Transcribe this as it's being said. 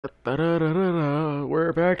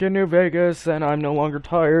We're back in New Vegas, and I'm no longer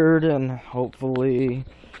tired, and hopefully,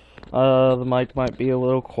 the mic might be a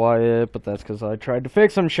little quiet, but that's because I tried to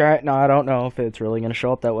fix some shit. Now, I don't know if it's really going to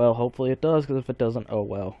show up that well. Hopefully it does, because if it doesn't, oh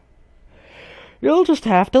well. You'll just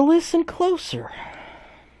have to listen closer.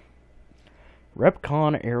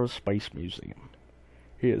 Repcon Aerospace Museum.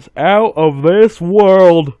 He is out of this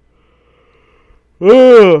world.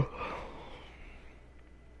 Ugh.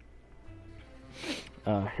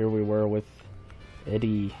 Here we were with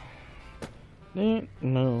Eddie.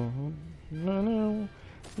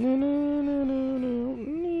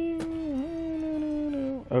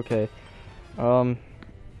 Okay.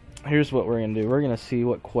 Here's what we're gonna do. We're gonna see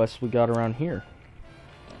what quests we got around here.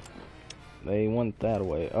 They went that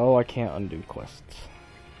way. Oh, I can't undo quests.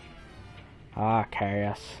 Ah,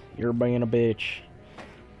 Cass. You're being a bitch.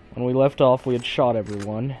 When we left off, we had shot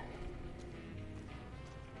everyone.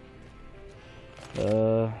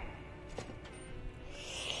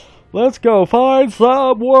 Let's go find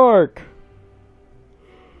some work.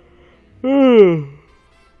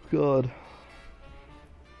 God.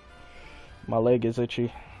 My leg is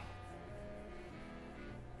itchy.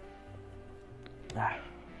 Ah.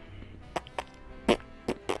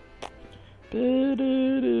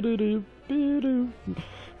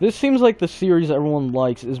 This seems like the series everyone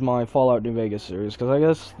likes is my Fallout New Vegas series, because I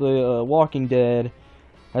guess the Walking Dead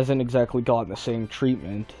hasn't exactly gotten the same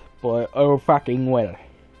treatment, but oh fucking well.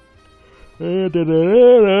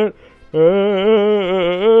 Almost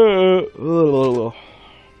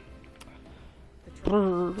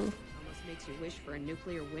makes you wish for a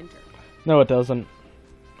nuclear winter. No, it doesn't.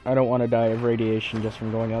 I don't want to die of radiation just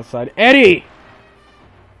from going outside. Eddie!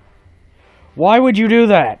 Why would you do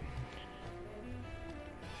that?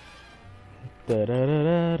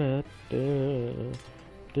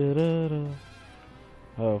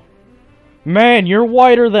 Oh. Man, you're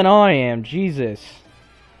whiter than I am. Jesus.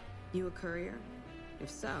 You a courier? If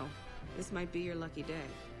so, this might be your lucky day.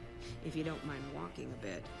 If you don't mind walking a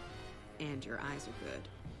bit. And your eyes are good.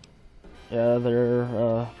 Yeah,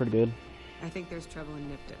 they're, pretty good. I think there's trouble in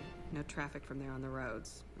Nipton. No traffic from there on the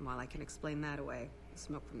roads. And while I can explain that away, the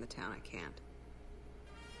smoke from the town I can't.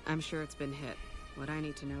 I'm sure it's been hit. What I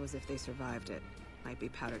need to know is if they survived it. Might be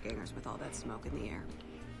powder gangers with all that smoke in the air.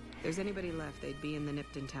 If there's anybody left, they'd be in the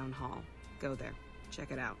Nipton Town Hall. Go there.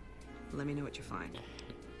 Check it out. Let me know what you find.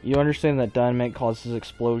 You understand that dynamite causes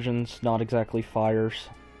explosions, not exactly fires.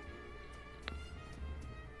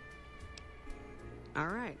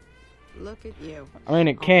 Alright. Look at you. I mean,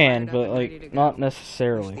 it can, but, like, not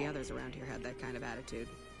necessarily. The others around here had that kind of attitude.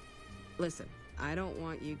 Listen, I don't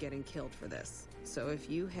want you getting killed for this. So if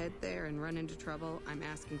you head there and run into trouble, I'm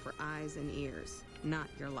asking for eyes and ears, not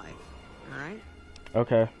your life. Alright?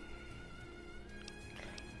 Okay.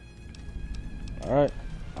 Alright.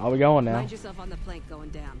 I'll be going now. Mind yourself on the plank going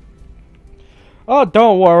down. Oh,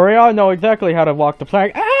 don't worry. I know exactly how to walk the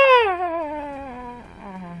plank. Ah!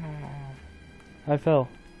 I fell.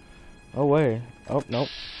 Oh, wait. Oh, nope.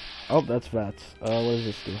 Oh, that's Vats. What does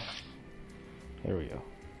this do? Here we go.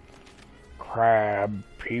 Crab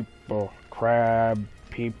people,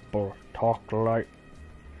 talk like...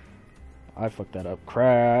 I fucked that up.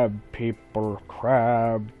 Crab people,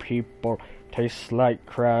 taste like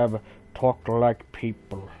crab, talk like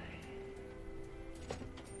people.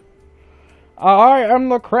 I am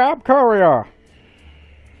the crab courier!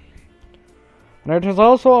 And it is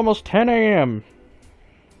also almost 10 a.m.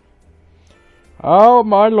 Oh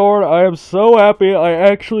my lord, I am so happy I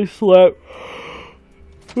actually slept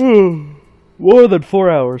more than 4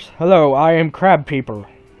 hours. Hello, I am crab people.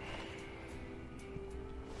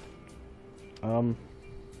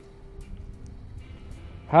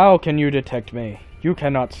 How can you detect me? You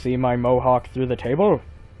cannot see my mohawk through the table.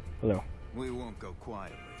 Hello. We won't go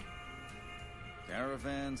quietly.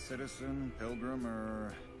 Caravan, citizen, pilgrim,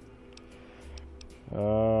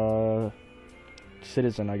 or...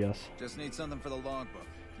 Citizen, I guess. Just need something for the logbook.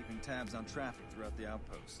 Keeping tabs on traffic throughout the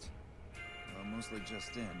outpost. Well, mostly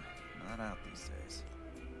just in, not out these days.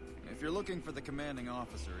 If you're looking for the commanding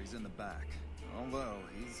officer, he's in the back. Although,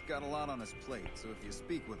 he's got a lot on his plate, so if you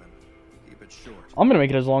speak with him, keep it short. I'm gonna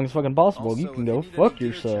make it as long as fucking possible. Also, you can go fuck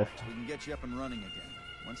yourself. Checks, we can get you up and running again.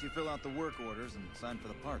 Once you fill out the work orders and sign for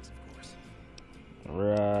the parts, of course.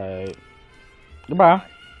 Right. Goodbye.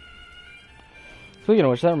 Speaking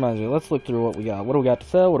of which, that reminds me, let's look through what we got. What do we got to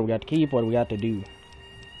sell? What do we got to keep? What do we got to do?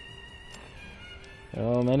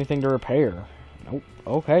 Anything to repair? Nope.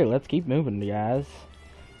 Okay, let's keep moving, guys.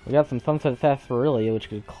 We got some Sunset Sarsaparilla, which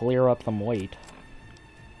could clear up some weight.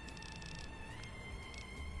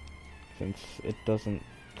 Since it doesn't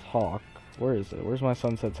talk. Where is it? Where's my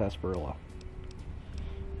Sunset Sarsaparilla?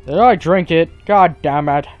 Did I drink it? God damn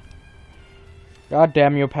it. God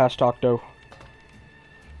damn you, past Octo.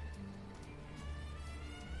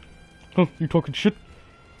 Huh, you talking shit?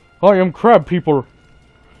 I am crab people.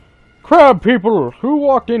 Crab people! Who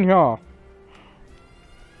walked in here?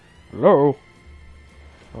 Hello?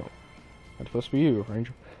 Oh, that's supposed to be you,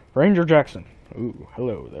 Ranger. Ranger Jackson. Ooh,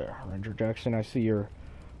 hello there, Ranger Jackson. I see you're a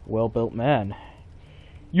well-built man.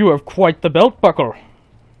 You have quite the belt buckle.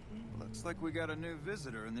 Looks like we got a new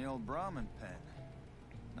visitor in the old Brahmin pen.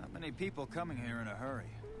 Not many people coming here in a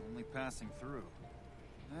hurry, only passing through.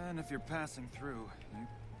 And if you're passing through, you...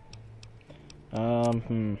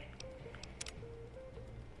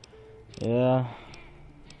 Yeah.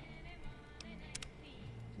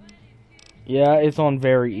 Yeah, it's on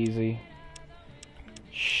very easy.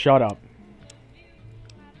 Shut up.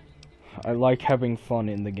 I like having fun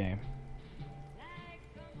in the game.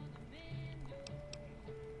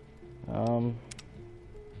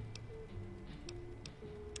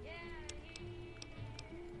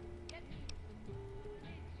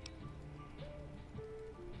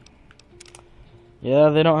 Yeah,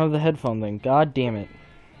 they don't have the headphone thing. God damn it.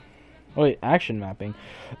 Oh, wait, action mapping.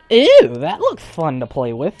 Ew, that looks fun to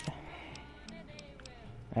play with.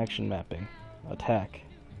 Action mapping. Attack.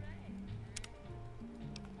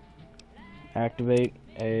 Activate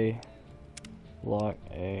A. Lock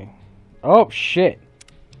A. Oh, shit.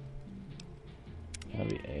 Gotta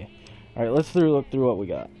be A. Alright, let's look through what we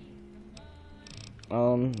got.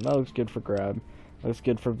 That looks good for grab. Looks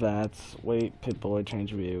good for VATS. Wait, Pitbull,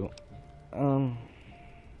 change view.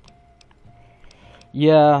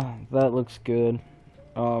 Yeah, that looks good.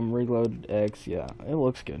 Reload X, yeah, it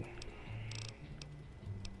looks good.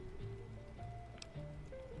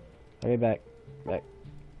 Okay, back.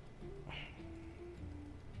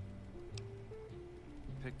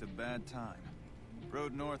 Picked a bad time.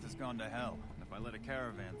 Road north has gone to hell. If I let a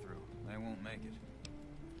caravan through, they won't make it.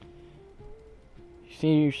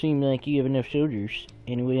 You seem like you have enough soldiers.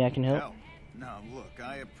 Any way I can help? Help? No, look,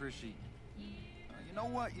 I appreciate... you know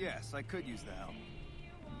what? Yes, I could use the help.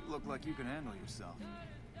 You look like you can handle yourself.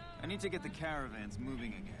 I need to get the caravans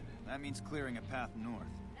moving again. That means clearing a path north.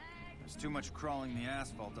 There's too much crawling the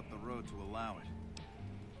asphalt up the road to allow it.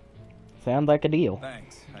 Sounds like a deal.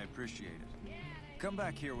 Thanks, I appreciate it. Come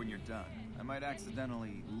back here when you're done. I might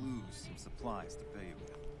accidentally lose some supplies to pay you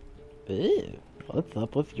with. Ew, what's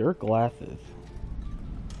up with your glasses?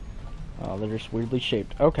 Oh, they're just weirdly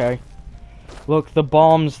shaped. Okay. Look, the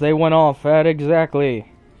bombs, they went off at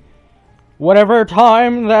exactly whatever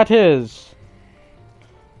time that is.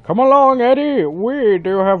 Come along, Eddie. We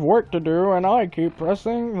do have work to do, and I keep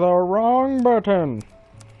pressing the wrong button.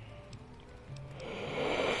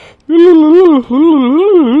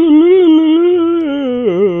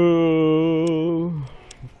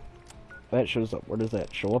 That shows up. Where does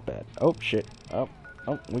that show up at? Oh, shit. Oh,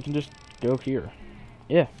 we can just go here.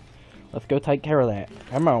 Yeah. Let's go take care of that.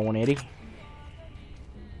 Come on, Eddie.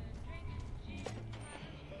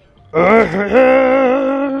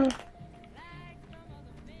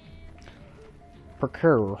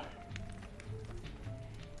 Procure.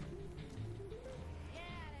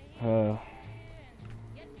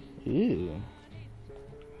 Ew.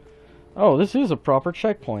 Oh, this is a proper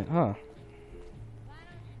checkpoint, huh?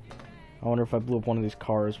 I wonder if I blew up one of these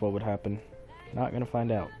cars, what would happen? Not gonna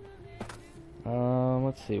find out.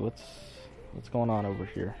 Let's see, what's going on over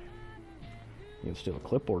here? You can steal a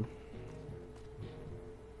clipboard.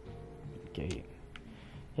 Gate.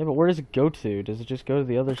 Yeah, but where does it go to? Does it just go to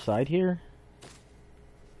the other side here?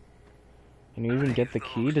 Can you even get the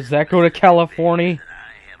key? Does that go to California?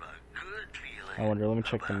 I wonder, let me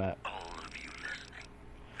check the map.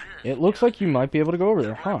 It looks like you might be able to go over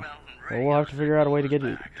there, huh? Well, we'll have to figure out a way to get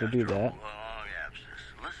it to do that.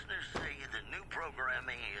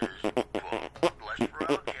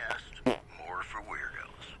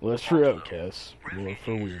 Less for outcasts, more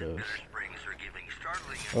for weirdos.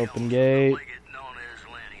 Open gate.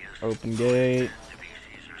 Open gate.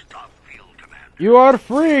 You are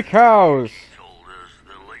free, cows!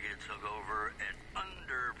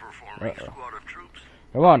 Uh-oh.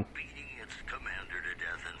 Come on.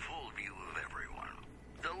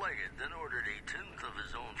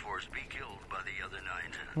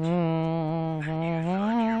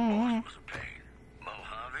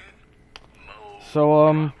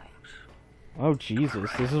 So, oh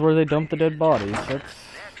Jesus, this is where they dump the dead bodies.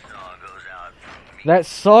 That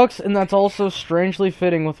sucks, and that's also strangely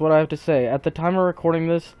fitting with what I have to say. At the time of recording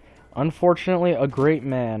this, unfortunately, a great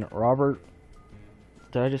man,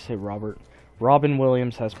 did I just say Robert? Robin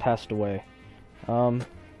Williams has passed away.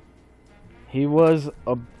 He was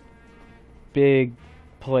a big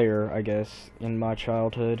player, I guess, in my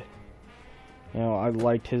childhood. You know, I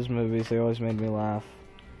liked his movies. They always made me laugh.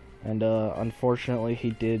 And unfortunately,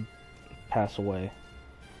 he did pass away.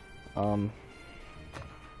 So,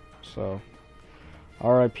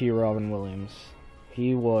 R.I.P. Robin Williams.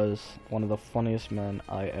 He was one of the funniest men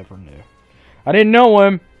I ever knew. I didn't know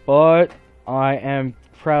him, but I am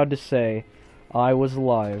proud to say I was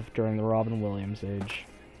alive during the Robin Williams age.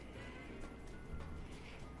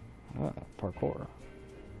 Ah, parkour.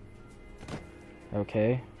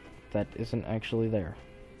 Okay, that isn't actually there.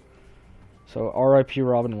 So, R.I.P.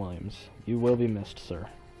 Robin Williams. You will be missed, sir.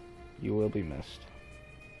 You will be missed.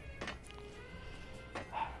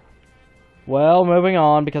 Well, moving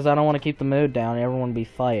on, because I don't want to keep the mood down. Everyone be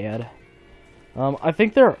sad. I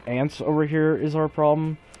think there are ants over here is our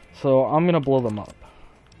problem. So, I'm going to blow them up.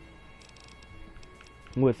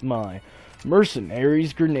 With my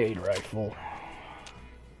Mercenaries grenade rifle.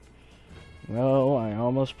 No, I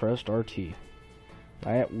almost pressed RT.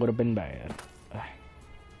 That would have been bad.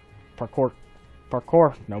 Parkour.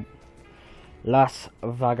 Parkour. Nope. Las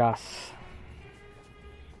Vegas.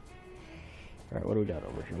 Alright, what do we got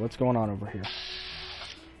over here? What's going on over here?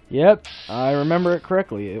 Yep, I remember it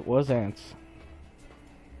correctly. It was ants.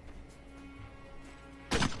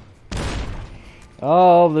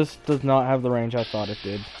 Oh, this does not have the range I thought it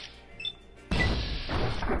did.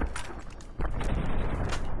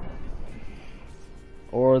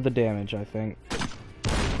 Or the damage, I think.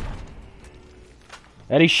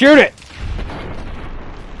 Eddie, shoot it!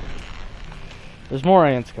 There's more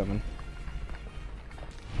ants coming.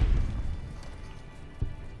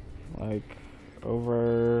 Like,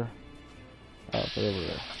 over... Oh, they're over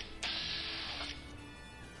there.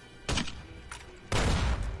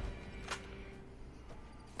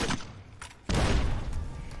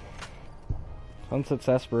 Sunset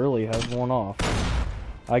Sarsaparilla has worn off.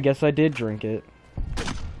 I guess I did drink it.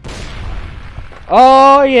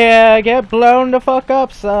 Oh yeah, get blown the fuck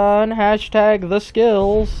up, son. Hashtag the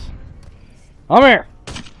skills. Come here.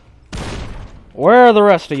 Where are the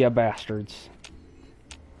rest of you bastards?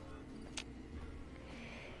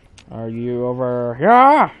 Are you over here?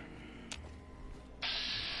 I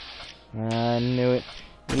knew it.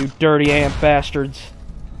 You dirty ant bastards.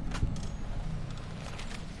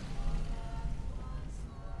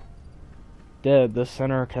 Dead, the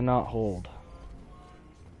center cannot hold.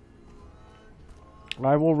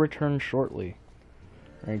 I will return shortly,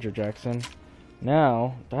 Ranger Jackson.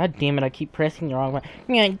 Now, god damn it, I keep pressing the wrong one.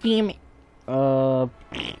 God damn it.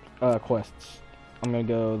 Quests. I'm gonna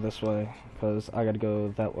go this way, because I gotta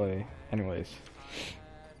go that way anyways.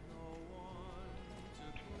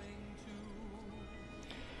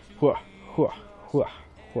 Hua, hua, hua,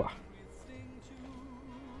 hua.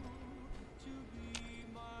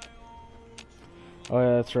 Oh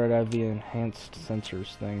yeah, that's right, I have the enhanced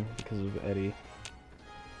sensors thing because of Eddie.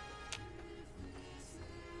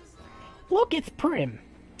 Look, it's Prim.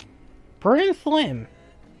 Prim Slim.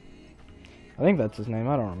 I think that's his name,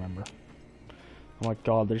 I don't remember. Oh my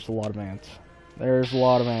god, there's a lot of ants. There's a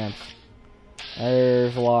lot of ants.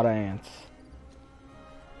 There's a lot of ants.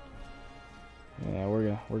 Yeah,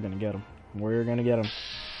 we're gonna get them. We're gonna get them.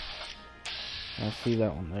 I see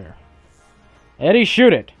that one there. Eddie,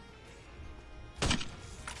 shoot it!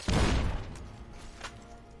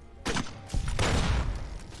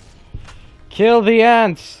 Kill the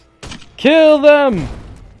ants! Kill them!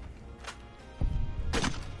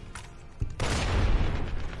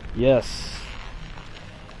 Yes.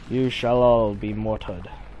 You shall all be mortared.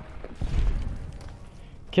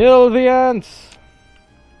 Kill the ants!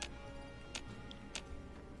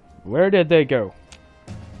 Where did they go?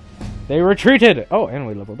 They retreated! Oh, and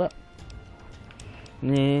we leveled up.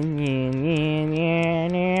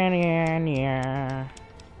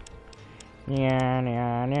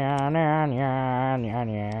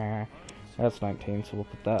 That's 19, so we'll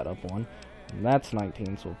put that up one. And that's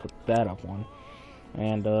 19, so we'll put that up one.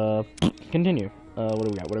 And, continue. What do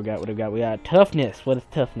we got? What do we got? What do we got? We got toughness. What does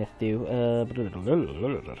toughness do? This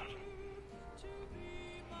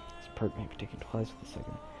perk may be taken twice for the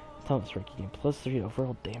second. Toughness rank, you gain +3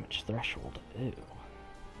 overall damage threshold. Ew.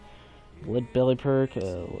 Lead belly perk,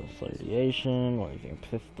 radiation, what do you think?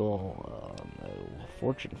 Pistol, no.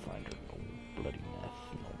 Fortune finder, no. Bloody mess,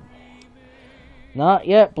 no. Not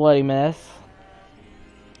yet, bloody mess.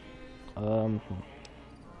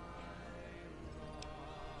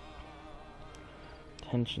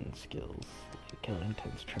 Tension skills, kill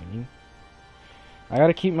intense training. I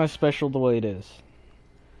gotta keep my special the way it is.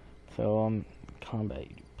 So, combat,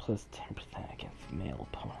 you do +10% against male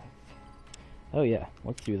opponents. Oh yeah,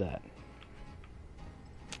 let's do that.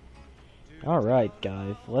 Alright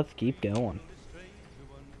guys, let's keep going.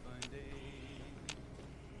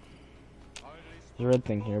 There's a red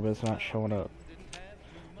thing here, but it's not showing up.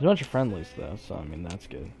 There's a bunch of friendlies, though, so, I mean, that's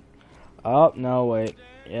good. Oh, no, wait.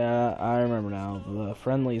 Yeah, I remember now. The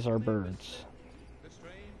friendlies are birds.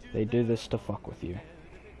 They do this to fuck with you.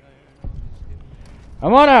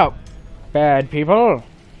 Come on out, bad people,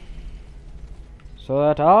 so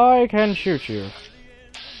that I can shoot you.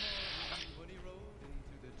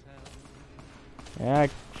 Yeah, I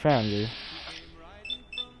found you.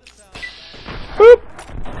 Boop!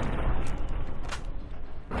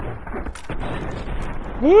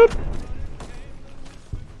 Boop!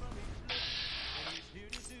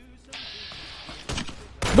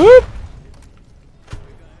 Boop!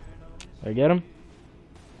 Did I get him?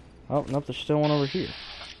 Oh, nope, there's still one over here.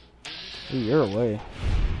 Ooh, you're away.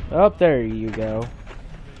 Oh, there you go.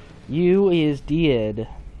 You is dead.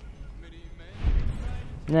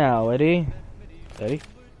 Now, Eddie. Eddie?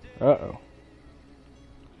 Uh-oh.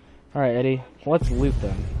 Alright, Eddie. Let's loot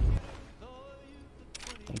them.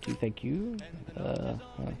 Thank you, thank you.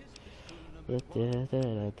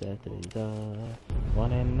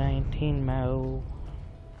 1 in 19 Mo.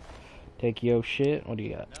 Take yo shit. What do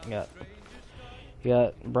you got? You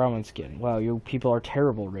got Brahmin skin. Wow, you people are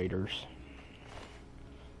terrible raiders.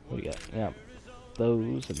 What do you got? Yeah.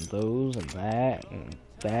 Those and those and that and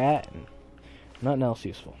that and nothing else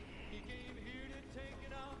useful.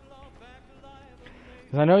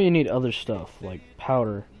 Because I know you need other stuff like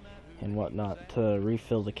powder and whatnot to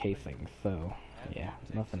refill the casing, so yeah,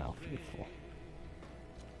 nothing else useful.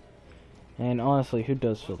 And honestly, who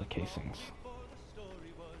does fill the casings?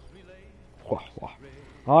 Wah, wah.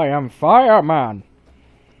 I am fireman.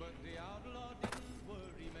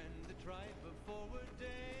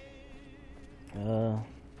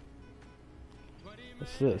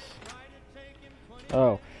 What's this?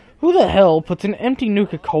 Oh, who the hell puts an empty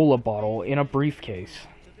Nuka-Cola bottle in a briefcase?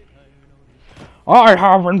 I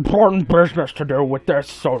have important business to do with this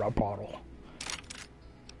soda bottle.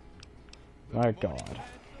 My God.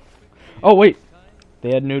 Oh wait,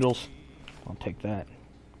 they had noodles. I'll take that.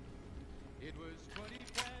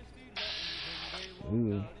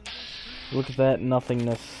 Ooh, look at that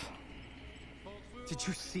nothingness. Did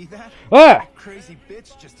you see that? Ah! Crazy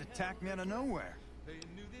bitch just attacked me out of nowhere.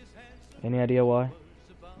 Any idea why?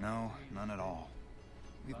 No, none at all.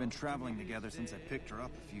 We've been traveling together since I picked her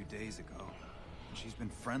up a few days ago. And she's been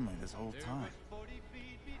friendly this whole time.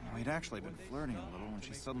 We'd actually been flirting a little when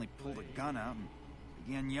she suddenly pulled a gun out and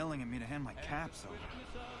began yelling at me to hand my caps over.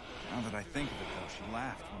 Now that I think of it, though, she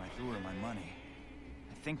laughed when I threw her my money.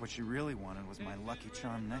 I think what she really wanted was my Lucky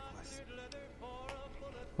Charm necklace.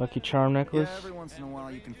 Lucky Charm necklace? Yeah, every once in a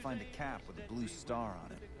while you can find a cap with a blue star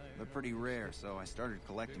on it. They're pretty rare, so I started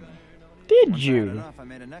collecting them. Did Once I you? had enough, I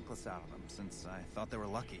made a necklace out of them, since I thought they were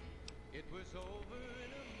lucky.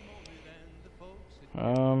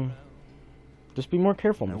 Just be more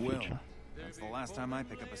careful in I the will. future. That's the last time I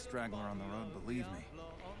pick up a straggler on the road, believe me.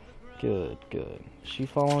 Good, good. Is she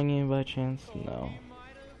following you by chance? No.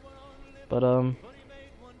 But,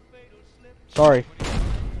 sorry.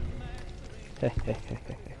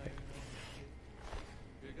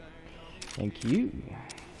 Thank you.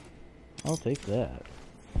 I'll take that.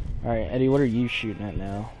 Alright, Eddie, what are you shooting at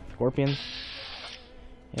now? Scorpions?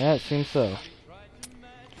 Yeah, it seems so.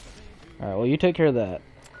 Alright, well, you take care of that.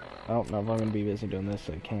 I don't know if I'm gonna be busy doing this,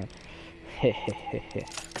 so I can't.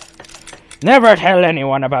 Never tell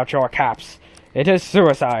anyone about your caps. It is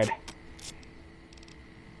suicide.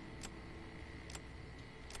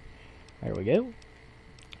 There we go.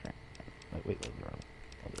 Wait.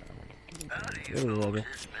 Howdy, folks.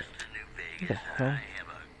 It's Mr. New Vegas, and I have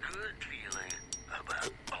a good feeling about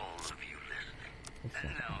all of you listening.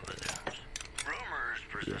 And now the news. Rumors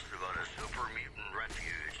persist about a super mutant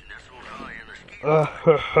refuge nestled high in the ski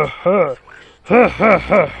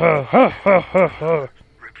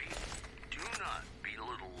Repeat, do not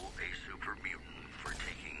belittle a super mutant for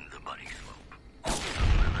taking the buddy slope.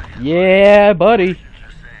 Also, yeah, buddy.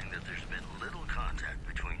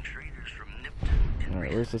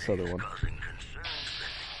 Alright, where's this other one? Causing concerns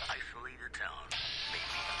that the isolated town may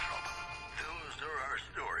be in trouble. Those are our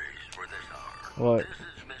stories for this hour. What? This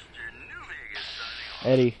is Mr. New Vegas signing off.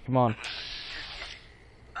 Eddie, come on. Just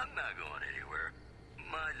kidding. I'm not going anywhere.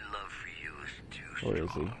 My love for you is too Where is he?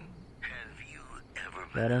 strong. Have you ever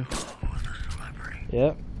Got been him? in love with a celebrity?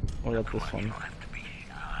 Yep. What about this Come on, you one? don't have to be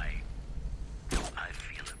high. I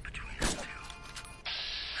feel it between us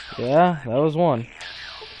two. Yeah, that was one.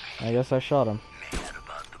 I guess I shot him.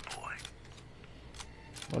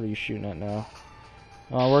 What are you shooting at now?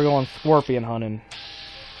 Oh, we're going scorpion hunting.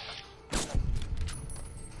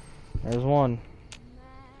 There's one.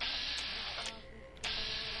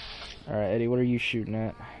 Alright, Eddie, what are you shooting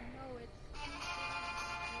at?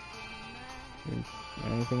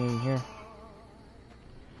 Anything in here?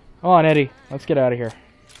 Come on, Eddie. Let's get out of here.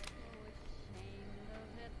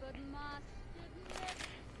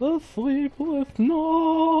 The sleepless night.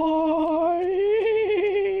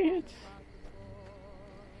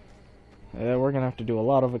 Yeah, we're gonna have to do a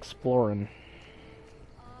lot of exploring.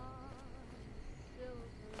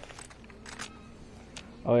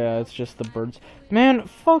 Oh yeah, it's just the birds. Man,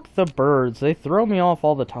 fuck the birds. They throw me off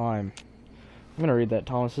all the time. I'm gonna read that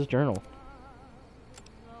Thomas's journal.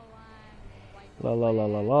 La la la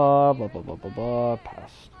la la, blah blah blah blah blah.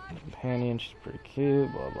 Past companion, she's pretty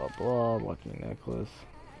cute. Blah blah blah. Lucky necklace.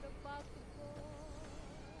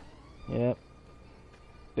 Yep.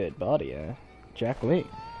 Dead body, eh? Jack Lee.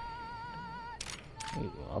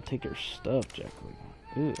 Ooh, I'll take your stuff, Jack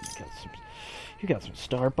Lee. Ooh, you got some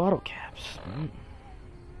star bottle caps.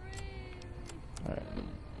 Alright.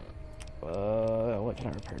 What can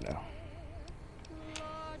I repair now?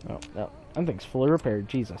 Oh, no. That thing's fully repaired.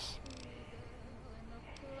 Jesus.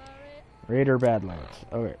 Raider Badlands.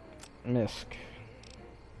 Okay. Misk.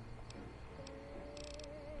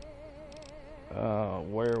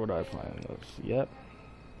 Where would I find this? Yep.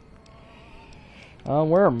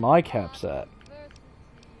 Where are my caps at?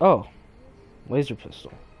 Oh. Laser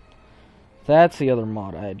pistol. That's the other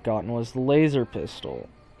mod I had gotten, was the laser pistol.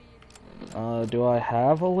 Do I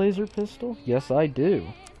have a laser pistol? Yes, I do.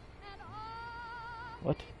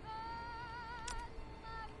 What?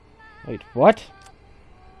 Wait, what?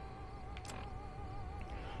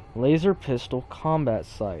 Laser pistol combat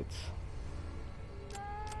sights.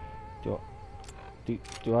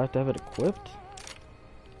 Do I have to have it equipped?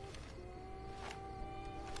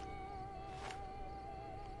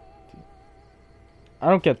 I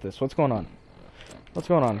don't get this. What's going on? What's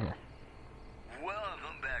going on here?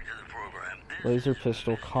 Welcome back to the program. Laser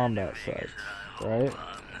pistol combat sights, right?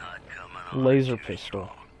 Laser pistol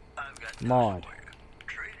mod.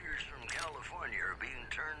 Traders from California are being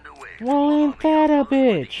turned away. Well, ain't that a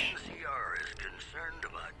bitch? NCR is concerned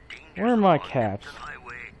about dangers Where are my along caps? Nipton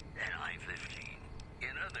Highway and I-15.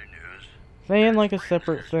 In other news, They ain't like a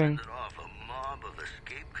separate thing. fended off a mob of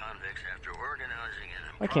escaped convicts after organizing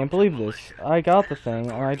an I can't believe this. I got the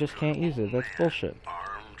thing, and I just can't use it. That's bullshit.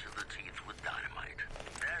 armed to the teeth with dynamite.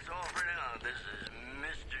 That's all for now. This is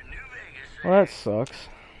Mr. New Vegas saying, Well, that sucks.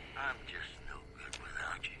 I'm just no good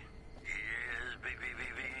without you. Yes, Bing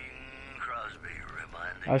Crosby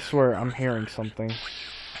reminding I swear, I'm hearing something.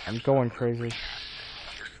 I'm going crazy.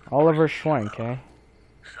 Oliver Schwank, eh?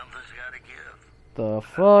 something's gotta give. The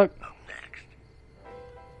fuck? Up next.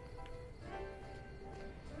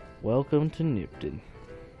 Welcome to Nipton.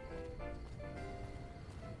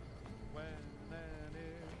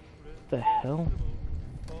 The hell?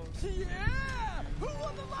 Yeah! Who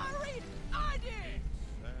won the lottery? I did!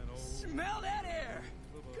 Smell that air!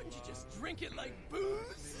 Couldn't you just drink it like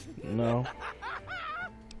booze? No.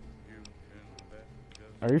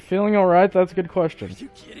 Are you feeling alright? That's a good question. Are you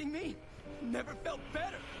kidding me? Never felt